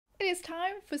it's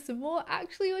time for some more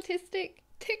actually autistic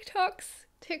TikToks.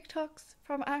 TikToks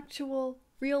from actual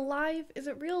real life. Is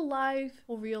it real life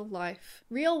or real life?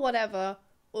 Real whatever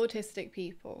autistic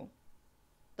people.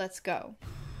 Let's go.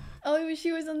 Oh,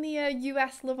 she was on the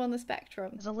US Love on the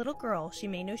Spectrum. As a little girl, she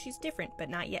may know she's different but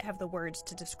not yet have the words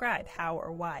to describe how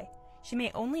or why. She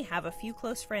may only have a few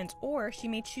close friends, or she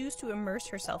may choose to immerse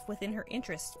herself within her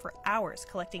interests for hours,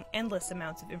 collecting endless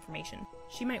amounts of information.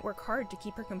 She might work hard to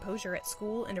keep her composure at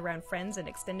school and around friends and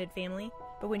extended family,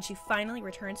 but when she finally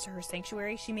returns to her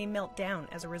sanctuary, she may melt down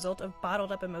as a result of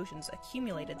bottled up emotions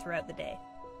accumulated throughout the day.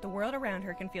 The world around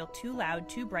her can feel too loud,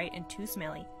 too bright, and too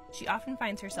smelly. She often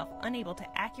finds herself unable to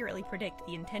accurately predict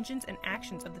the intentions and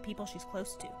actions of the people she's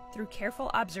close to. Through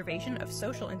careful observation of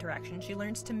social interaction, she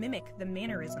learns to mimic the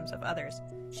mannerisms of others.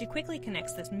 She quickly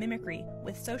connects this mimicry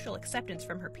with social acceptance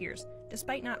from her peers,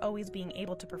 despite not always being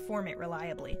able to perform it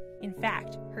reliably. In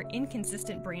fact, her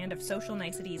inconsistent brand of social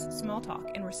niceties, small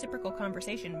talk, and reciprocal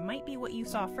conversation might be what you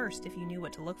saw first if you knew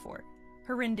what to look for.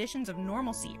 Her renditions of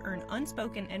normalcy earn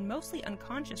unspoken and mostly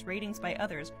unconscious ratings by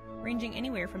others, ranging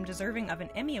anywhere from deserving of an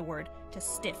Emmy Award to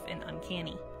stiff and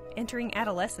uncanny. Entering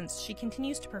adolescence, she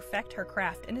continues to perfect her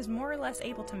craft and is more or less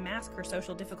able to mask her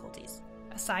social difficulties.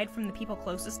 Aside from the people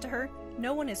closest to her,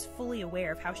 no one is fully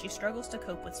aware of how she struggles to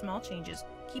cope with small changes,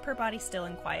 keep her body still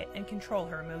and quiet, and control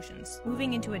her emotions.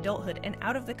 Moving into adulthood and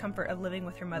out of the comfort of living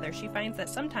with her mother, she finds that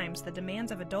sometimes the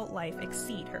demands of adult life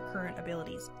exceed her current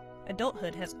abilities.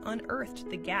 Adulthood has unearthed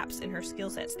the gaps in her skill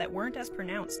sets that weren't as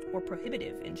pronounced or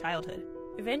prohibitive in childhood.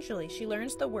 Eventually, she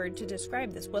learns the word to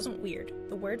describe this wasn't weird.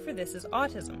 The word for this is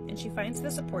autism, and she finds the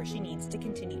support she needs to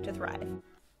continue to thrive.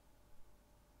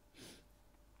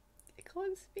 I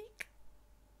can't speak.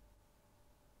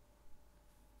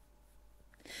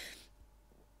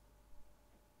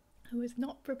 I was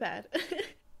not prepared.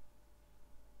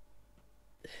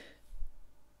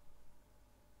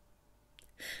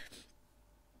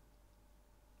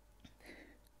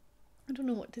 I don't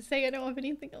know what to say. I don't have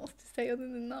anything else to say other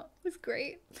than that. It was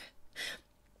great.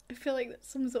 I feel like that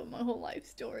sums up my whole life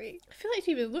story. I feel like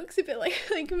she even looks a bit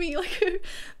like me, like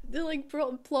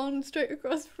the blonde straight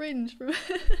across fringe from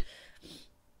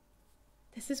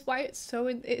This is why it's so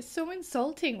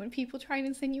insulting when people try and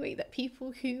insinuate that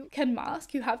people who can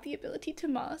mask, who have the ability to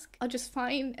mask, are just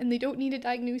fine and they don't need a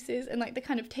diagnosis, and like they're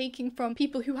kind of taking from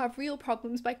people who have real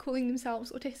problems by calling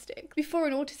themselves autistic. Before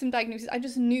an autism diagnosis, I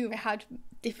just knew I had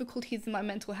difficulties in my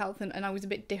mental health and I was a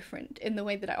bit different in the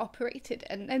way that I operated,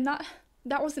 and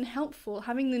that wasn't helpful.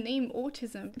 Having the name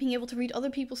autism, being able to read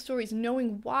other people's stories,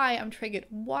 knowing why I'm triggered,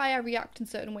 why I react in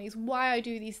certain ways, why I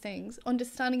do these things,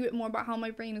 understanding a bit more about how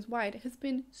my brain is wired, has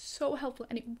been so helpful,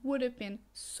 and it would have been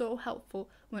so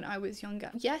helpful when I was younger.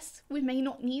 Yes, we may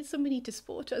not need somebody to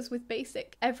support us with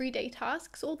basic everyday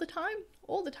tasks all the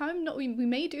time. No, we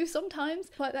may do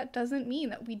sometimes, but that doesn't mean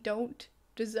that we don't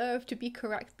deserve to be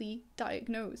correctly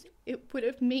diagnosed. It would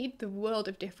have made the world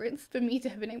of difference for me to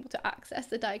have been able to access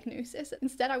the diagnosis.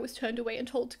 Instead, I was turned away and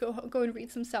told to go and read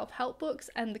some self-help books,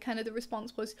 and the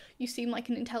response was, you seem like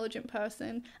an intelligent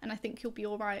person and I think you'll be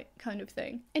alright, kind of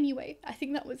thing. Anyway, I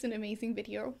think that was an amazing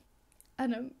video,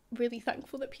 and I'm really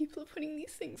thankful that people are putting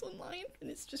these things online, and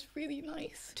it's just really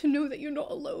nice to know that you're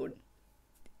not alone,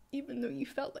 even though you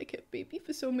felt like it maybe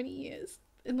for so many years.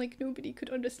 And like nobody could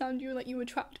understand you, and like you were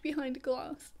trapped behind a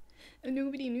glass and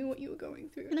nobody knew what you were going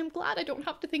through. And I'm glad I don't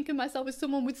have to think of myself as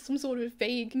someone with some sort of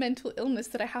vague mental illness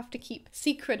that I have to keep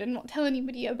secret and not tell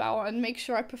anybody about and make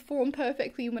sure I perform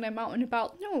perfectly when I'm out and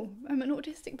about. No, I'm an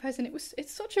autistic person.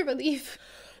 It's such a relief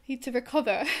to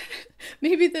recover.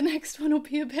 Maybe the next one will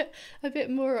be a bit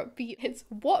more upbeat. It's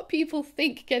what people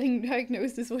think getting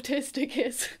diagnosed as autistic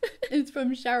is. It's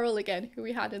from Cheryl again, who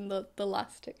we had in the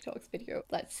last TikToks video.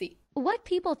 Let's see. What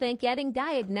people think getting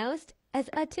diagnosed as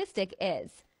autistic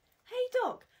is. Hey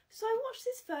doc, so I watched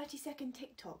this 30-second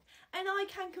TikTok and I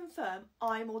can confirm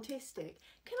I'm autistic.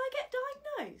 Can I get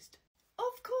diagnosed?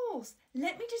 Of course,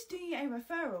 let me just do you a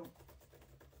referral.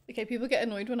 Okay, people get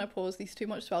annoyed when I pause these too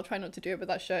much, so I'll try not to do it, but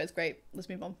that shirt is great. Let's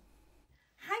move on.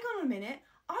 Hang on a minute,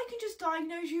 I can just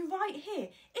diagnose you right here.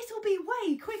 It'll be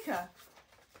way quicker.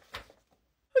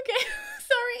 Okay,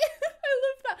 sorry, I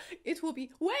love that. It will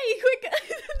be way quicker.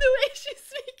 The way she's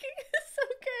speaking is so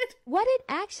good. What it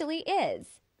actually is.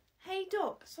 Hey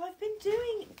doc, so I've been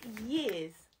doing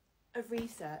years of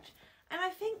research and I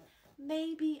think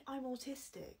maybe I'm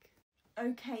autistic.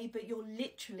 Okay, but you're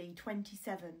literally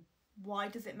 27. Why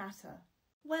does it matter?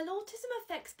 Well, autism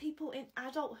affects people in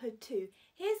adulthood too.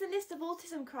 Here's a list of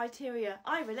autism criteria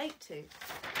I relate to.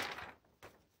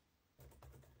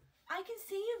 I can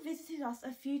see you've visited us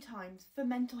a few times for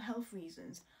mental health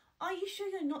reasons. Are you sure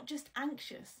you're not just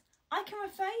anxious? I can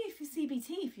refer you for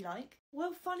CBT if you like.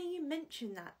 Well, funny you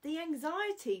mention that. The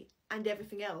anxiety and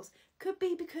everything else could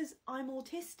be because I'm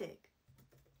autistic.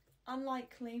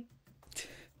 Unlikely.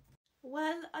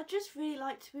 Well, I'd just really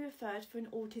like to be referred for an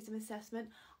autism assessment.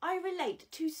 I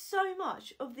relate to so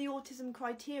much of the autism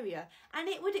criteria and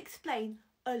it would explain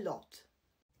a lot.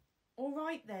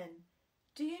 Alright then,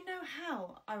 do you know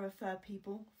how I refer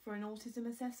people for an autism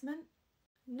assessment?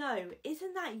 No,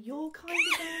 isn't that your kind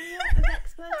of area of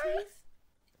expertise?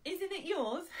 Isn't it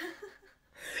yours?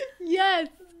 Yes.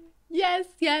 Yes,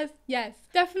 yes, yes.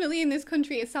 Definitely in this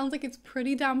country, it sounds like it's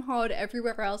pretty damn hard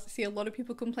everywhere else. I see a lot of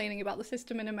people complaining about the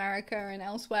system in America and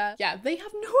elsewhere. Yeah, they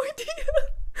have no idea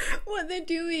what they're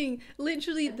doing.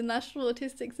 Literally, the National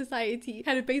Autistic Society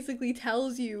kind of basically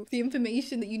tells you the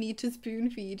information that you need to spoon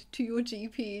feed to your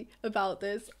GP about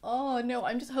this. Oh no,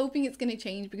 I'm just hoping it's going to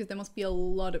change because there must be a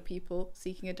lot of people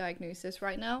seeking a diagnosis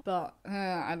right now. But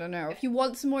I don't know. If you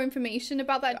want some more information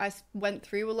about that, I went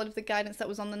through a lot of the guidance that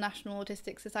was on the National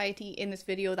Autistic Society in this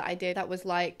video that I did that was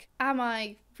like, am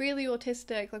I really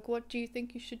autistic? Like, what do you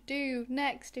think you should do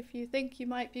next if you think you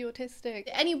might be autistic?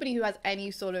 Anybody who has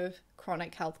any sort of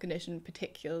chronic health condition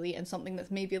particularly, and something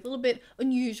that's maybe a little bit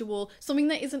unusual, something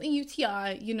that isn't a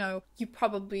UTI, you know, you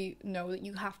probably know that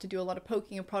you have to do a lot of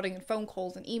poking and prodding and phone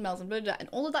calls and emails and blah, blah, blah, and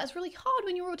all of that is really hard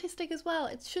when you're autistic as well.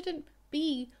 It shouldn't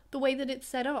be the way that it's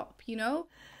set up, you know?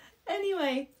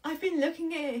 Anyway, I've been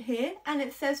looking at it here and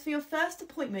it says for your first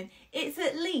appointment, it's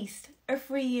at least a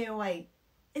 3-year wait.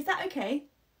 Is that okay?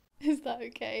 Is that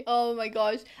okay? Oh my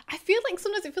gosh. I feel like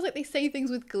sometimes it feels like they say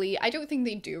things with glee. I don't think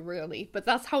they do really, but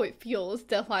that's how it feels.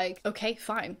 They're like, okay,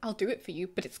 fine, I'll do it for you,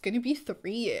 but it's gonna be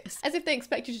 3 years. As if they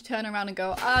expect you to turn around and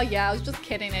go, oh yeah, I was just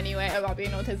kidding anyway about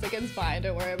being autistic, it's fine,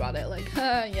 don't worry about it. Like,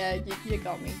 yeah, you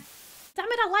got me. Damn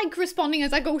it, I like responding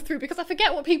as I go through because I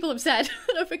forget what people have said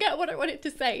and I forget what I wanted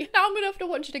to say. Now I'm gonna have to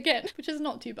watch it again, which is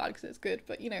not too bad because it's good,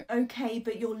 but you know. Okay,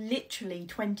 but you're literally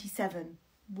 27.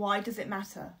 Why does it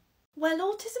matter? Well,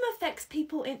 autism affects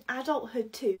people in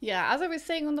adulthood too. Yeah, as I was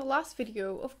saying on the last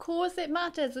video, of course it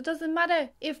matters. It doesn't matter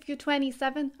if you're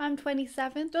 27, I'm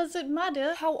 27. Doesn't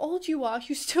matter how old you are,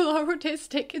 you still are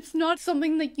autistic. It's not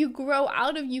something that you grow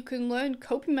out of. You can learn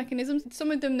coping mechanisms. Some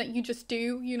of them that you just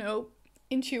do, you know,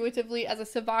 intuitively as a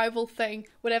survival thing,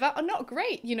 whatever, are not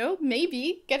great, you know?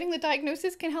 Maybe getting the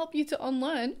diagnosis can help you to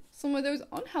unlearn some of those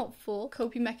unhelpful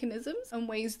coping mechanisms and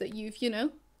ways that you've, you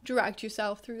know, dragged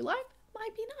yourself through life.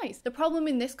 Might be nice. The problem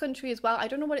in this country as well, I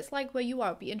don't know what it's like where you are,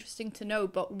 it'd be interesting to know,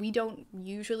 but we don't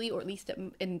usually, or at least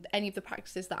in any of the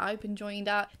practices that I've been joined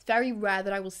at, it's very rare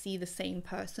that I will see the same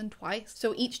person twice.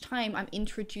 So each time I'm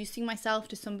introducing myself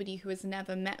to somebody who has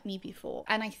never met me before.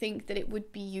 And I think that it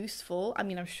would be useful. I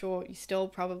mean, I'm sure you still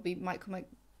probably might come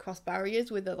across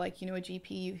barriers with a, like, you know, a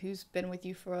GP who's been with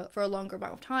you for a longer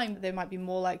amount of time. They might be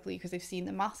more likely, because they've seen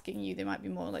them masking you, they might be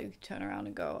more likely to turn around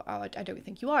and go, oh, I don't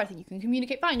think you are, I think you can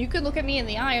communicate fine, you could look at me in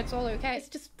the eye, it's all okay. It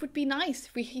just would be nice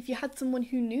if you had someone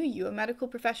who knew you, a medical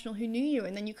professional who knew you,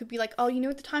 and then you could be like, oh, you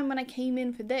know, at the time when I came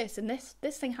in for this and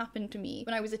this thing happened to me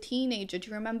when I was a teenager, do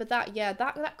you remember that? Yeah,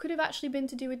 that could have actually been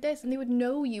to do with this. And they would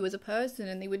know you as a person,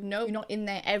 and they would know you're not in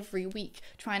there every week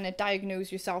trying to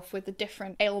diagnose yourself with a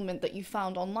different ailment that you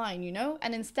found online, you know?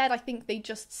 And instead, I think they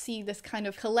just see this kind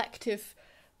of collective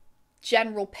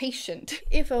general patient.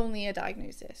 If only a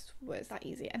diagnosis was that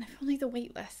easy, and if only the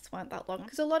wait lists weren't that long,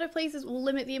 because a lot of places will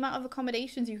limit the amount of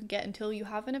accommodations you can get until you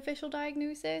have an official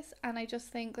diagnosis. And I just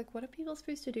think, like, what are people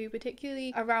supposed to do,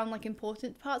 particularly around like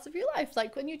important parts of your life,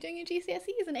 like when you're doing your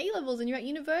GCSEs and A-levels and you're at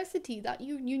university, that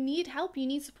you need help, you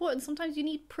need support, and sometimes you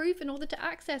need proof in order to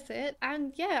access it.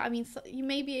 And yeah, I mean, so you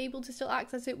may be able to still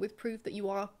access it with proof that you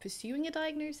are pursuing a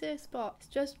diagnosis, but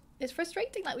it's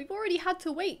frustrating that we've already had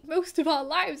to wait most of our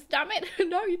lives, damn it.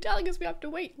 Now you're telling us we have to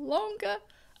wait longer.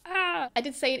 I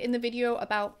did say it in the video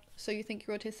about, so you think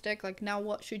you're autistic, like, now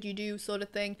what should you do sort of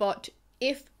thing. But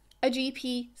if a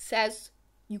GP says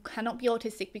you cannot be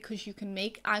autistic because you can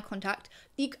make eye contact,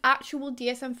 the actual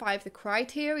DSM-5, the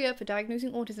criteria for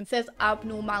diagnosing autism, says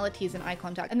abnormalities in eye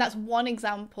contact. And that's one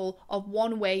example of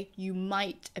one way you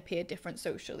might appear different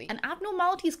socially. And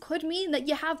abnormalities could mean that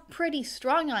you have pretty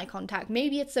strong eye contact.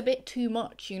 Maybe it's a bit too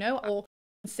much, you know, or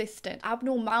consistent.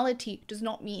 Abnormality does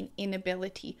not mean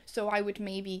inability. So I would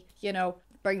maybe, you know,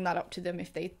 bring that up to them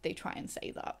if they try and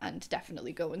say that, and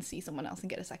definitely go and see someone else and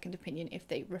get a second opinion if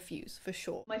they refuse, for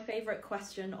sure. My favourite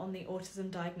question on the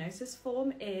autism diagnosis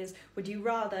form is, would you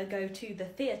rather go to the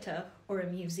theatre or a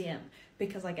museum?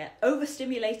 Because I get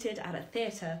overstimulated at a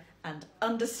theatre and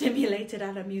understimulated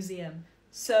at a museum.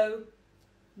 So,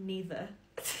 neither.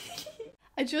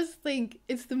 I just think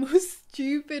it's the most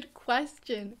stupid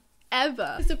question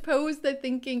ever. I suppose they're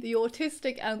thinking the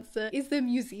autistic answer is the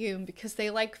museum because they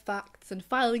like facts and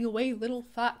filing away little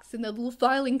facts in their little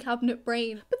filing cabinet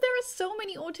brain. But there are so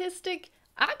many autistic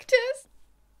actors.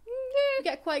 We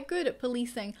get quite good at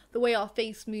policing the way our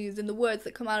face moves and the words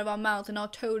that come out of our mouths and our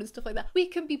tone and stuff like that. We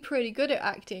can be pretty good at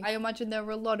acting. I imagine there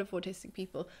are a lot of autistic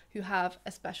people who have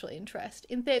a special interest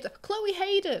in theatre. Chloe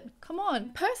Hayden, come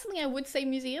on. Personally, I would say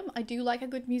museum. I do like a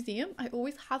good museum. I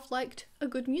always have liked a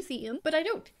good museum, but I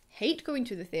don't hate going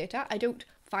to the theatre. I don't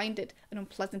find it an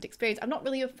unpleasant experience. I'm not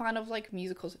really a fan of like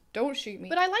musicals, don't shoot me,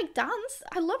 but I like dance.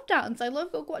 I love dance. I love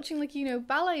watching like, you know,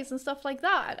 ballets and stuff like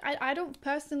that. I don't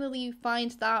personally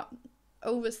find that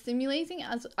overstimulating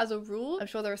as a rule. I'm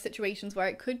sure there are situations where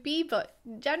it could be, but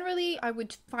generally I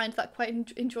would find that quite an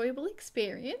enjoyable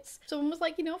experience. Someone was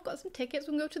like, you know, I've got some tickets,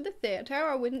 we can go to the theatre.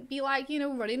 I wouldn't be like, you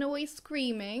know, running away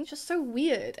screaming. It's just so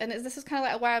weird. And this is kind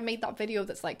of like why I made that video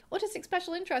that's like, autistic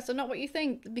special interests are not what you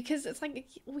think, because it's like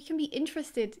we can be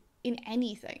interested in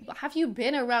anything. But have you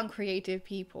been around creative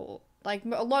people? Like,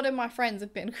 a lot of my friends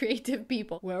have been creative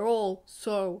people. We're all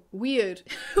so weird.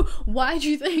 Why do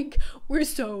you think we're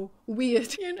so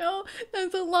weird? You know,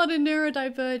 there's a lot of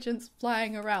neurodivergence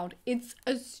flying around. It's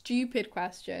a stupid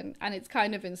question, and it's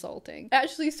kind of insulting. I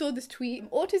actually saw this tweet,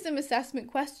 autism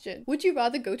assessment question. Would you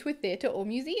rather go to a theatre or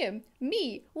museum?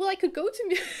 Me. Well, I could go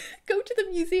to go to the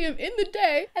museum in the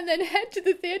day, and then head to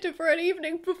the theatre for an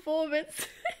evening performance.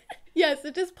 Yes,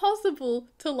 it is possible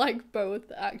to like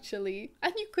both, actually.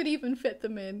 And you could even fit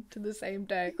them in to the same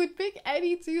day. You could pick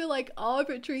any two, like,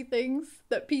 arbitrary things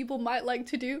that people might like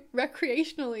to do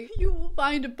recreationally. You will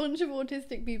find a bunch of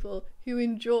autistic people who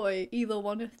enjoy either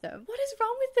one of them. What is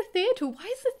wrong with the theatre? Why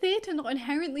is the theatre not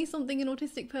inherently something an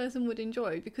autistic person would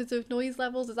enjoy? Because of noise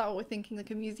levels? Is that what we're thinking?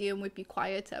 Like, a museum would be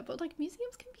quieter. But, like,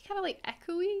 museums can be kind of, like,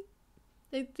 echoey.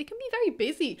 They can be very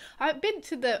busy. I've been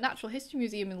to the Natural History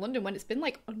Museum in London when it's been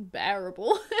like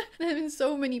unbearable. There have been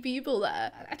so many people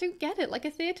there. I don't get it. Like,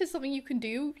 a theatre is something you can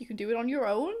do. You can do it on your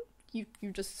own. You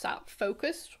just sat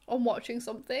focused on watching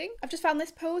something. I've just found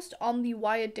this post on the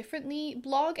Wired Differently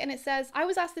blog, and it says, I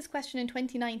was asked this question in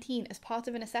 2019 as part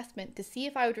of an assessment to see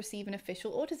if I would receive an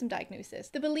official autism diagnosis.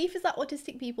 The belief is that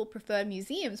autistic people prefer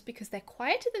museums because they're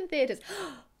quieter than theatres.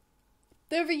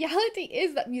 The reality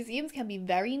is that museums can be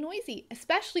very noisy,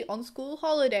 especially on school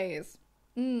holidays.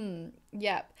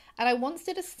 Yep. And I once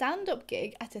did a stand-up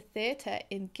gig at a theatre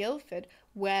in Guildford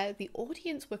where the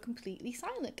audience were completely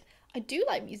silent. I do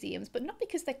like museums, but not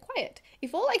because they're quiet.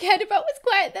 If all I cared about was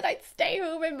quiet, then I'd stay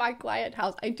home in my quiet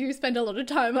house. I do spend a lot of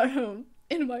time at home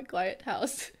in my quiet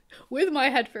house with my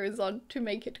headphones on to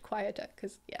make it quieter,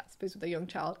 because yeah, I suppose with a young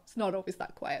child it's not always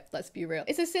that quiet, let's be real.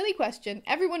 It's a silly question,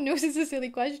 everyone knows it's a silly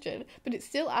question, but it's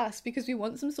still asked because we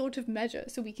want some sort of measure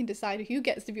so we can decide who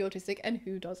gets to be autistic and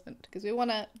who doesn't, because we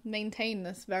want to maintain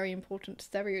this very important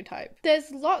stereotype.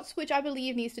 There's lots which I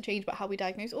believe needs to change about how we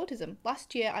diagnose autism.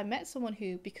 Last year I met someone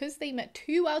who, because they met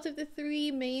 2 out of the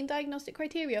 3 main diagnostic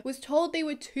criteria, was told they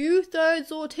were 2/3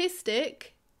 autistic.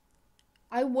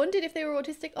 I wondered if they were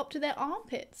autistic up to their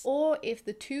armpits, or if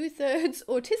the 2/3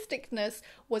 autisticness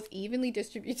was evenly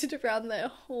distributed around their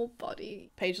whole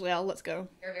body. Paige Leal, let's go.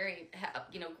 They're very,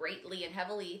 greatly and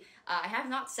heavily. I have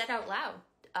not said out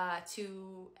loud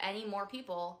to any more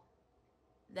people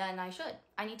than I should.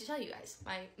 I need to tell you guys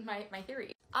my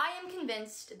theory. I am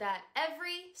convinced that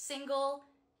every single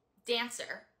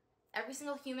dancer, every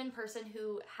single human person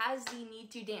who has the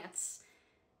need to dance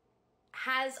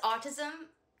has autism,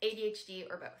 ADHD,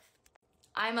 or both.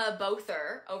 I'm a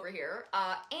bother over here,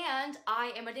 and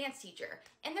I am a dance teacher.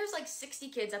 And there's like 60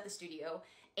 kids at the studio,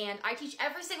 and I teach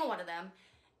every single one of them,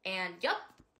 and yup.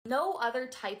 No other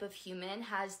type of human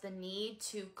has the need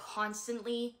to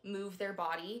constantly move their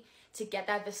body to get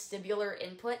that vestibular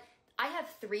input. I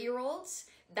have 3-year-olds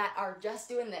that are just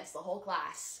doing this the whole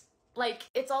class. Like,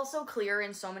 it's also clear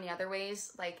in so many other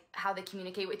ways, like how they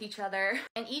communicate with each other.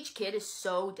 And each kid is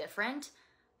so different,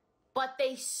 but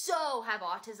they so have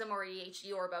autism or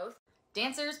ADHD or both.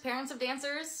 Dancers, parents of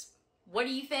dancers, what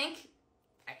do you think?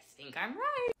 I think I'm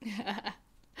right.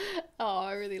 Oh,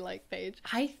 I really like Paige.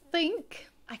 I think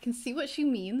I can see what she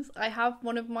means. I have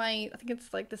one of my, I think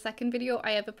it's like the second video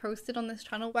I ever posted on this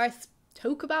channel where I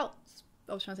spoke about,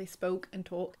 I was trying to say spoke and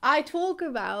talk. I talk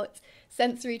about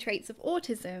sensory traits of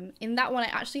autism. In that one, I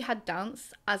actually had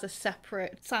dance as a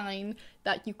separate sign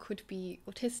that you could be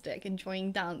autistic,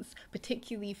 enjoying dance,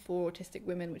 particularly for autistic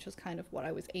women, which was kind of what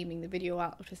I was aiming the video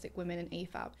at, autistic women and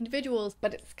AFAB individuals,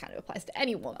 but it kind of applies to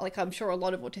anyone. Like, I'm sure a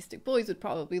lot of autistic boys would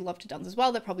probably love to dance as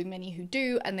well. There are probably many who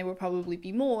do, and there would probably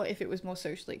be more if it was more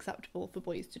socially acceptable for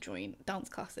boys to join dance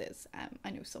classes. I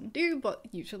know some do, but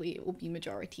usually it will be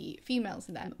majority females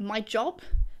in them. My job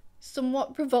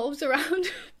somewhat revolves around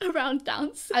around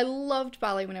dance. I loved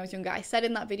ballet when I was younger. I said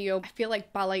in that video, I feel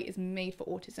like ballet is made for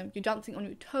autism. You're dancing on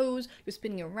your toes, you're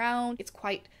spinning around, it's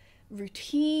quite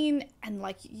routine, and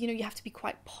like, you know, you have to be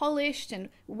quite polished and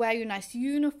wear your nice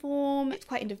uniform. It's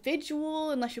quite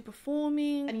individual unless you're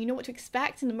performing, and you know what to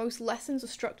expect, and the most lessons are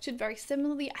structured very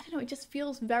similarly. I don't know, it just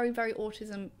feels very, very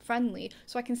autism friendly.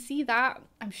 So I can see that.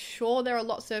 I'm sure there are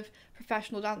lots of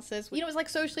professional dancers, you know, it's like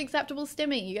socially acceptable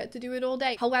stimming, you get to do it all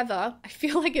day. However, I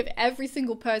feel like if every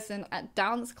single person at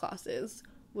dance classes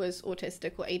was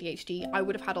autistic or ADHD, I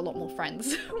would have had a lot more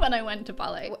friends when I went to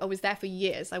ballet. I was there for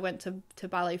years. I went to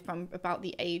ballet from about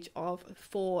the age of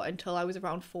 4 until I was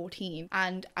around 14,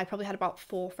 and I probably had about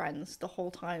 4 friends the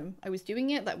whole time I was doing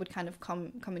it that would kind of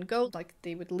come and go, like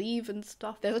they would leave and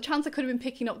stuff. There's a chance I could have been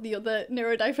picking up the other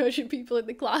neurodivergent people in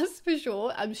the class for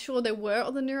sure. I'm sure there were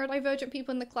other neurodivergent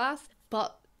people in the class,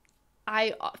 but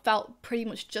I felt pretty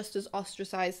much just as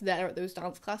ostracized there at those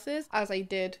dance classes as I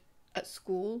did at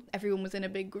school. Everyone was in a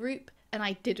big group and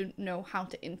I didn't know how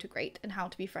to integrate and how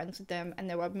to be friends with them, and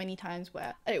there were many times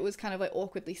where it was kind of like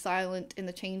awkwardly silent in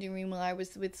the changing room while I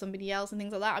was with somebody else and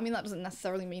things like that. I mean, that doesn't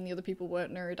necessarily mean the other people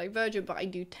weren't neurodivergent, but I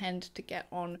do tend to get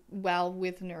on well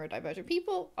with neurodivergent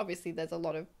people. Obviously there's a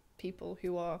lot of people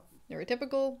who are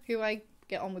neurotypical who I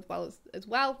get on with well as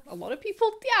well. A lot of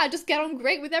people, yeah, just get on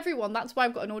great with everyone. That's why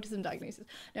I've got an autism diagnosis.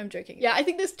 No, I'm joking. Yeah, I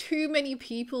think there's too many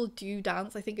people do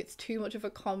dance. I think it's too much of a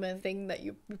common thing that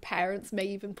your parents may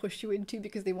even push you into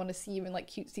because they want to see you in like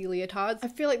cutesy leotards. I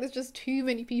feel like there's just too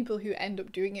many people who end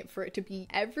up doing it for it to be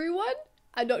everyone.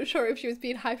 I'm not sure if she was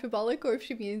being hyperbolic or if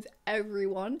she means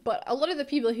everyone, but a lot of the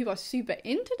people who are super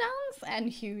into dance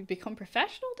and who become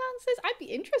professional dancers, I'd be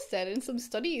interested in some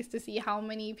studies to see how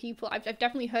many people, I've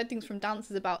definitely heard things from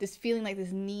dancers about this feeling like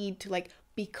this need to like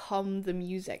become the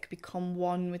music, become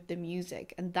one with the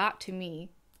music, and that to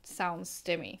me sounds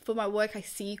stimmy. For my work, I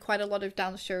see quite a lot of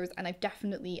dance shows, and I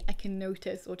can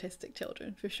notice autistic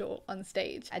children for sure on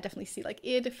stage. I definitely see like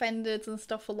ear defenders and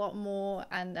stuff a lot more,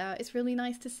 and it's really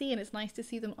nice to see, and it's nice to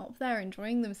see them up there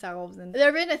enjoying themselves, and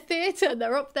they're in a theatre and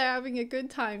they're up there having a good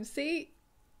time. See?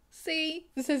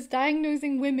 This says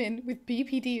diagnosing women with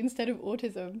BPD instead of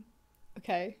autism.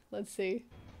 Okay, let's see.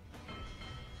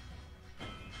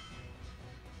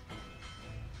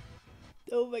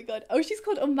 Oh my god. Oh, she's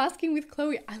called Unmasking with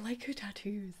Chloe. I like her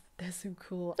tattoos. They're so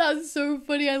cool. That's so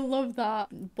funny. I love that.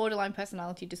 Borderline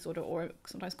personality disorder, or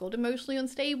sometimes called emotionally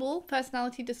unstable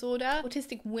personality disorder.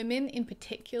 Autistic women in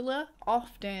particular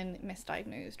often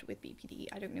misdiagnosed with BPD.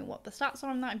 I don't know what the stats are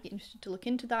on that. I'd be interested to look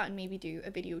into that and maybe do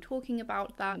a video talking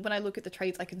about that. When I look at the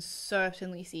traits, I can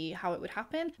certainly see how it would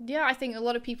happen. Yeah, I think a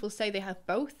lot of people say they have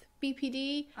both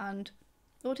BPD and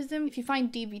autism. If you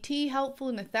find DBT helpful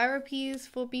in the therapies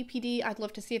for BPD, I'd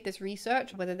love to see if there's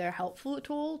research whether they're helpful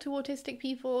at all to autistic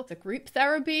people. The group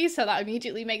therapy, so that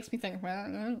immediately makes me think,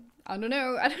 well, I don't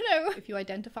know. If you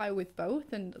identify with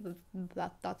both, and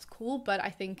that's cool, but I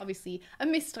think obviously a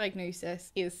misdiagnosis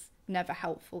is never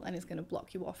helpful and is going to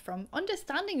block you off from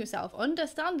understanding yourself,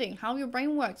 understanding how your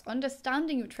brain works,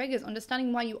 understanding your triggers,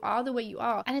 understanding why you are the way you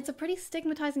are. And it's a pretty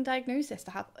stigmatizing diagnosis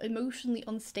to have emotionally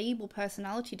unstable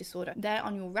personality disorder there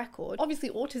on your record.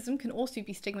 Obviously autism can also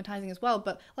be stigmatizing as well,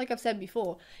 but like I've said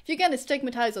before, if you're going to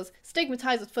stigmatize us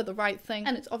for the right thing,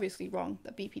 and it's obviously wrong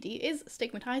that BPD is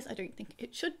stigmatized. I don't think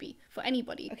it should be for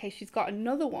anybody. Okay, she's got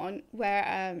another one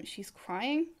where she's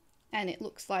crying and it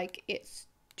looks like it's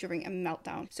during a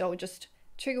meltdown. So just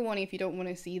trigger warning, if you don't want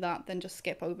to see that, then just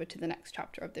skip over to the next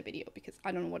chapter of the video, because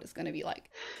I don't know what it's going to be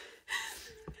like.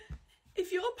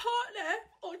 If your partner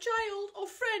or child or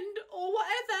friend or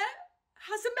whatever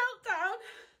has a meltdown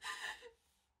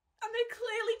and they're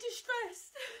clearly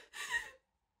distressed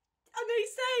and they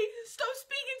say, stop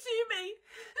speaking to me,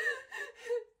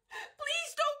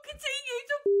 please don't continue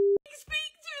to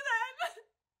speak to them.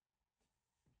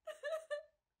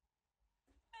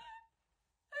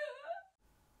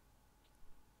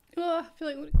 Oh, I feel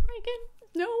like I'm gonna cry again.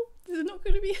 No, this is not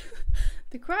gonna be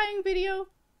the crying video.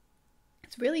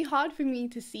 It's really hard for me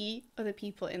to see other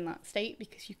people in that state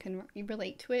because you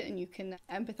relate to it and you can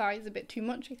empathize a bit too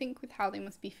much, I think, with how they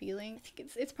must be feeling. I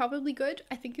think it's probably good.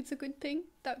 I think it's a good thing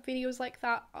that videos like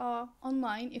that are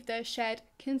online if they're shared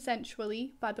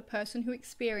consensually by the person who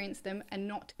experienced them and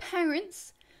not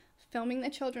parents filming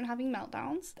their children having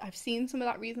meltdowns. I've seen some of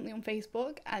that recently on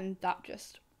Facebook, and that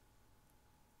just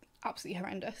absolutely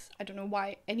horrendous. I don't know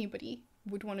why anybody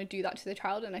would want to do that to their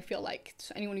child, and I feel like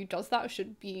anyone who does that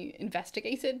should be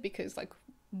investigated, because like,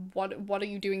 what are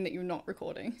you doing that you're not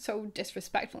recording? So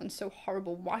disrespectful and so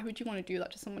horrible. Why would you want to do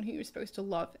that to someone who you're supposed to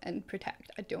love and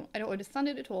protect? I don't understand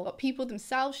it at all. But people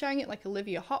themselves sharing it, like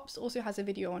Olivia Hobbs also has a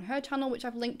video on her channel, which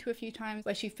I've linked to a few times,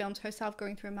 where she films herself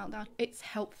going through a meltdown. It's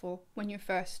helpful when you're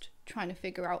first trying to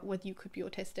figure out whether you could be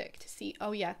autistic, to see,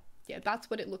 oh yeah, that's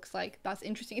what it looks like. That's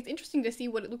interesting. It's interesting to see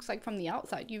what it looks like from the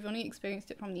outside. You've only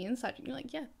experienced it from the inside, and you're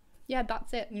like, yeah,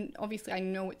 that's it. And obviously I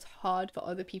know it's hard for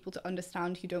other people to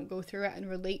understand who don't go through it and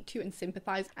relate to and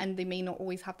sympathize, and they may not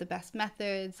always have the best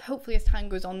methods. Hopefully as time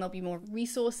goes on there'll be more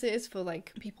resources for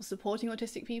like people supporting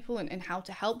autistic people and how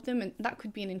to help them, and that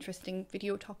could be an interesting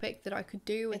video topic that I could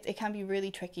do. It can be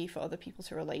really tricky for other people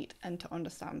to relate and to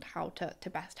understand how to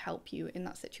best help you in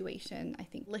that situation. I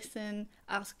think listen,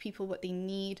 ask people what they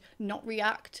need, not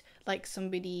react like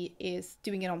somebody is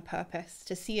doing it on purpose,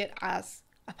 to see it as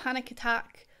a panic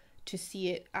attack, to see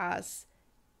it as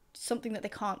something that they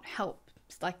can't help.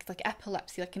 It's like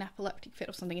epilepsy, like an epileptic fit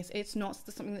or something. It's not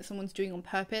something that someone's doing on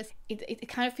purpose. It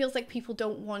kind of feels like people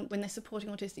don't want, when they're supporting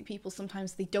autistic people,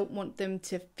 sometimes they don't want them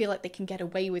to feel like they can get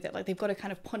away with it. Like they've got to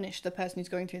kind of punish the person who's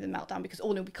going through the meltdown because,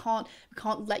 oh no, we can't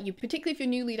let you, particularly if you're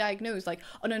newly diagnosed, like,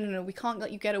 oh no, we can't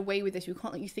let you get away with this. We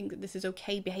can't let you think that this is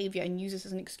okay behavior and use this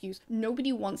as an excuse.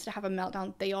 Nobody wants to have a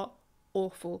meltdown. They are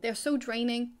awful. They're so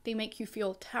draining. They make you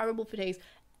feel terrible for days.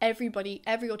 Every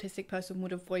autistic person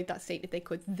would avoid that state if they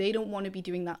could. They don't want to be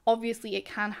doing that. Obviously, it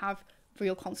can have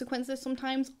real consequences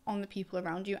sometimes on the people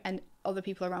around you, and other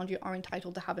people around you are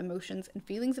entitled to have emotions and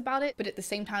feelings about it. But at the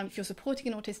same time, if you're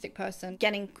supporting an autistic person,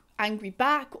 getting angry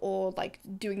back or like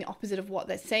doing the opposite of what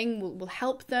they're saying will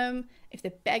help them. If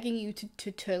they're begging you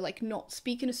to like not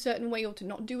speak in a certain way or to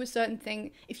not do a certain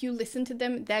thing, if you listen to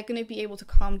them, they're going to be able to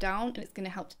calm down, and it's going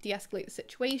to help to de-escalate the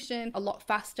situation a lot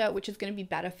faster, which is going to be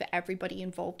better for everybody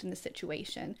involved in the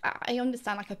situation. I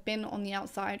understand, like I've been on the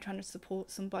outside trying to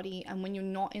support somebody, and when you're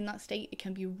not in that state, it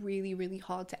can be really, really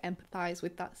hard to empathize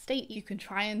with that state. You can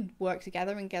try and work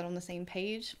together and get on the same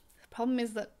page. The problem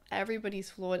is that everybody's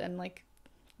flawed, and like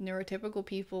neurotypical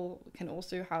people can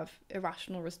also have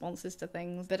irrational responses to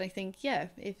things. But I think, yeah,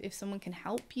 if someone can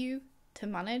help you to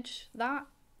manage that,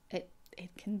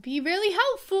 it can be really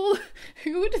helpful.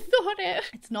 Who would have thought it?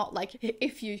 It's not like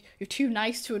if you're too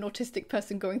nice to an autistic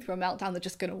person going through a meltdown, they're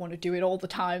just going to want to do it all the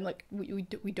time. Like we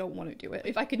don't want to do it.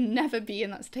 If I could never be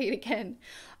in that state again,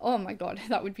 oh my god,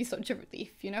 that would be such a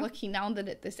relief, you know? Lucky now that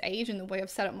at this age and the way I've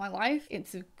set up my life,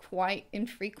 it's quite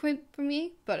infrequent for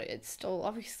me, but it's still,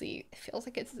 obviously, it feels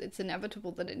like it's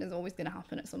inevitable that it is always going to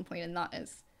happen at some point, and that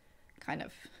is kind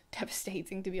of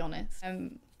devastating, to be honest.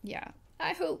 Yeah,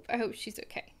 I hope she's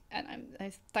okay. And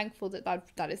I'm thankful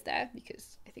that is there,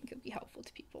 because I think it'll be helpful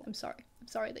to people. I'm sorry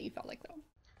that you felt like that.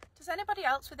 Does anybody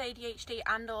else with ADHD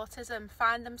and autism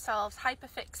find themselves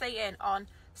hyperfixating on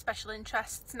special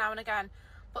interests now and again,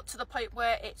 but to the point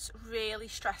where it's really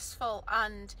stressful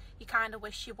and you kind of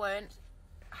wish you weren't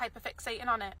hyperfixating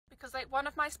on it? Because like one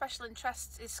of my special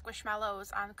interests is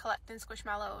Squishmallowzzz and collecting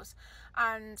Squishmallows,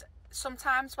 and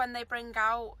sometimes when they bring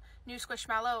out new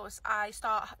Squishmallows, I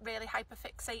start really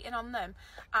hyperfixating on them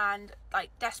and like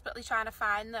desperately trying to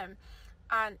find them,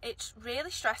 and it's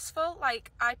really stressful.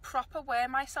 Like I proper wear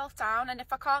myself down, and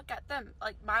if I can't get them,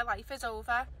 like my life is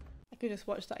over. I could just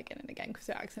watch that again and again because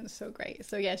her accent is so great.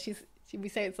 So yeah, we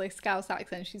say it's like Scouse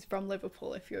accent. She's from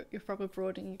Liverpool, if you're from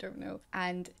abroad and you don't know.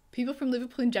 And people from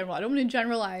Liverpool in general, I don't want to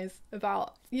generalize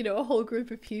about, you know, a whole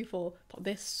group of people, but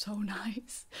they're so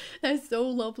nice. They're so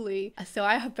lovely. So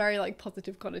I have very like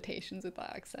positive connotations with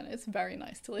that accent. It's very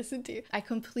nice to listen to. I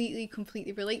completely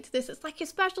relate to this. It's like your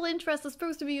special interests are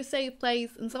supposed to be your safe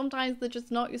place, and sometimes they're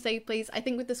just not your safe place. I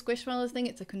think with the Squishmallows thing,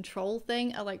 it's a control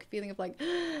thing, a like feeling of like,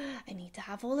 I need to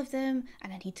have all of them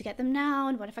and I need to get them now,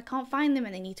 and what if I can't find them,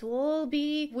 and they need to all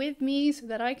be with me so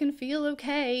that I can feel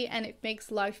okay, and it makes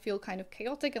life feel kind of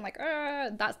chaotic and like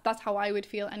that's how I would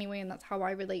feel anyway, and that's how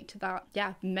I relate to that.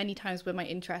 Yeah, many times where my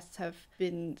interests have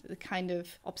been kind of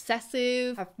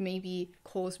obsessive, have maybe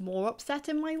caused more upset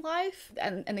in my life,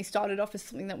 and they started off as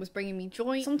something that was bringing me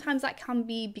joy. Sometimes that can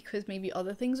be because maybe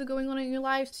other things are going on in your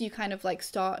life, so you kind of like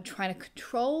start trying to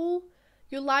control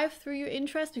your life through your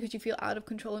interests because you feel out of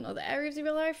control in other areas of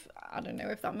your life. I don't know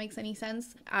if that makes any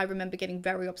sense. I remember getting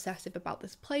very obsessive about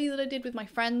this play that I did with my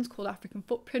friends called African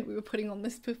Footprint. We were putting on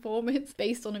this performance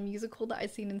based on a musical that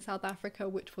I'd seen in South Africa,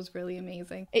 which was really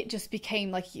amazing. It just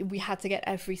became like we had to get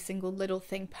every single little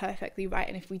thing perfectly right,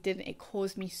 and if we didn't, it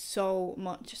caused me so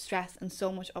much stress and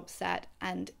so much upset,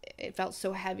 and it felt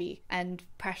so heavy and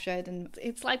pressured. And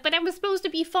it's like, but it was supposed to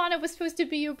be fun. It was supposed to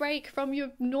be your break from your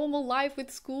normal life with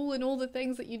school and all the things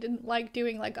that you didn't like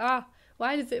doing. Like,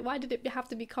 Why did it have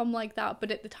to become like that? But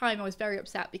at the time I was very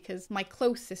upset because my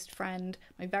closest friend,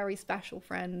 my very special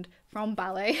friend from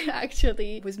ballet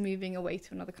actually was moving away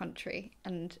to another country,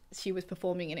 and she was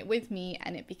performing in it with me,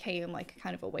 and it became like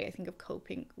kind of a way, I think, of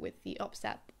coping with the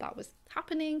upset that was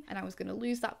happening, and I was going to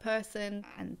lose that person.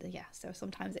 And yeah, so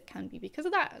sometimes it can be because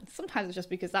of that, and sometimes it's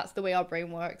just because that's the way our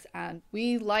brain works and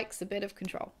we likes a bit of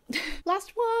control.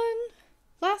 Last one.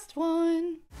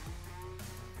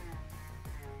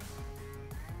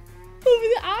 Over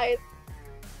the eyes.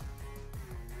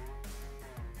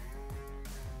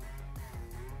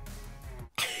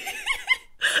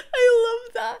 I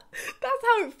love that. That's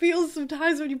how it feels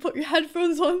sometimes when you put your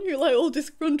headphones on. You're like all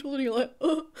disgruntled and you're like,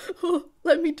 oh,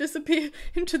 let me disappear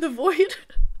into the void.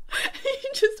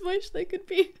 You just wish they could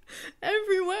be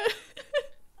everywhere.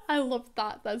 I love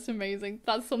that. That's amazing.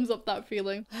 That sums up that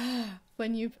feeling.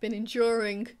 When you've been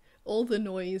enduring all the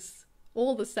noise,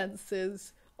 all the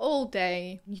senses, all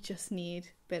day, you just need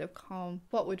a bit of calm.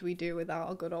 What would we do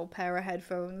without a good old pair of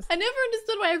headphones? I never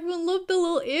understood why everyone loved the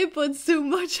little earbuds so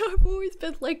much. I've always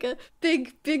been like a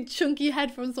big chunky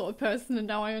headphone sort of person, and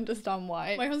now I understand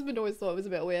why. My husband always thought it was a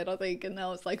bit weird, I think, and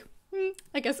now it's like,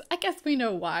 I guess we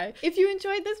know why. If you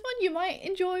enjoyed this one, you might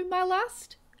enjoy my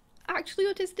last actually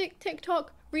autistic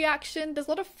TikTok reaction. There's a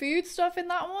lot of food stuff in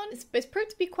that one. It's proved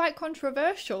to be quite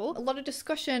controversial. A lot of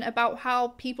discussion about how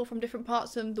people from different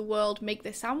parts of the world make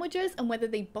their sandwiches and whether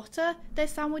they butter their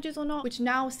sandwiches or not, which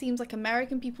now seems like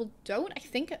American people don't.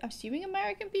 I'm assuming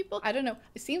American people, I don't know.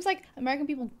 It seems like American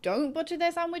people don't butter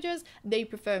their sandwiches. They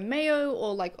prefer mayo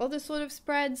or like other sort of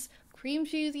spreads, cream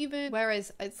cheese even,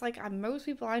 whereas it's like most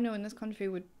people I know in this country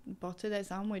would butter their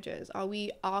sandwiches. Are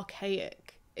we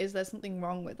archaic? Is there something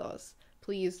wrong with us?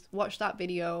 Please watch that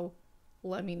video,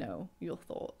 let me know your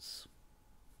thoughts.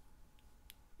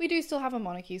 We do still have a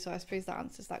monarchy, so I suppose that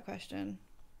answers that question.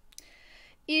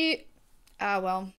 Well,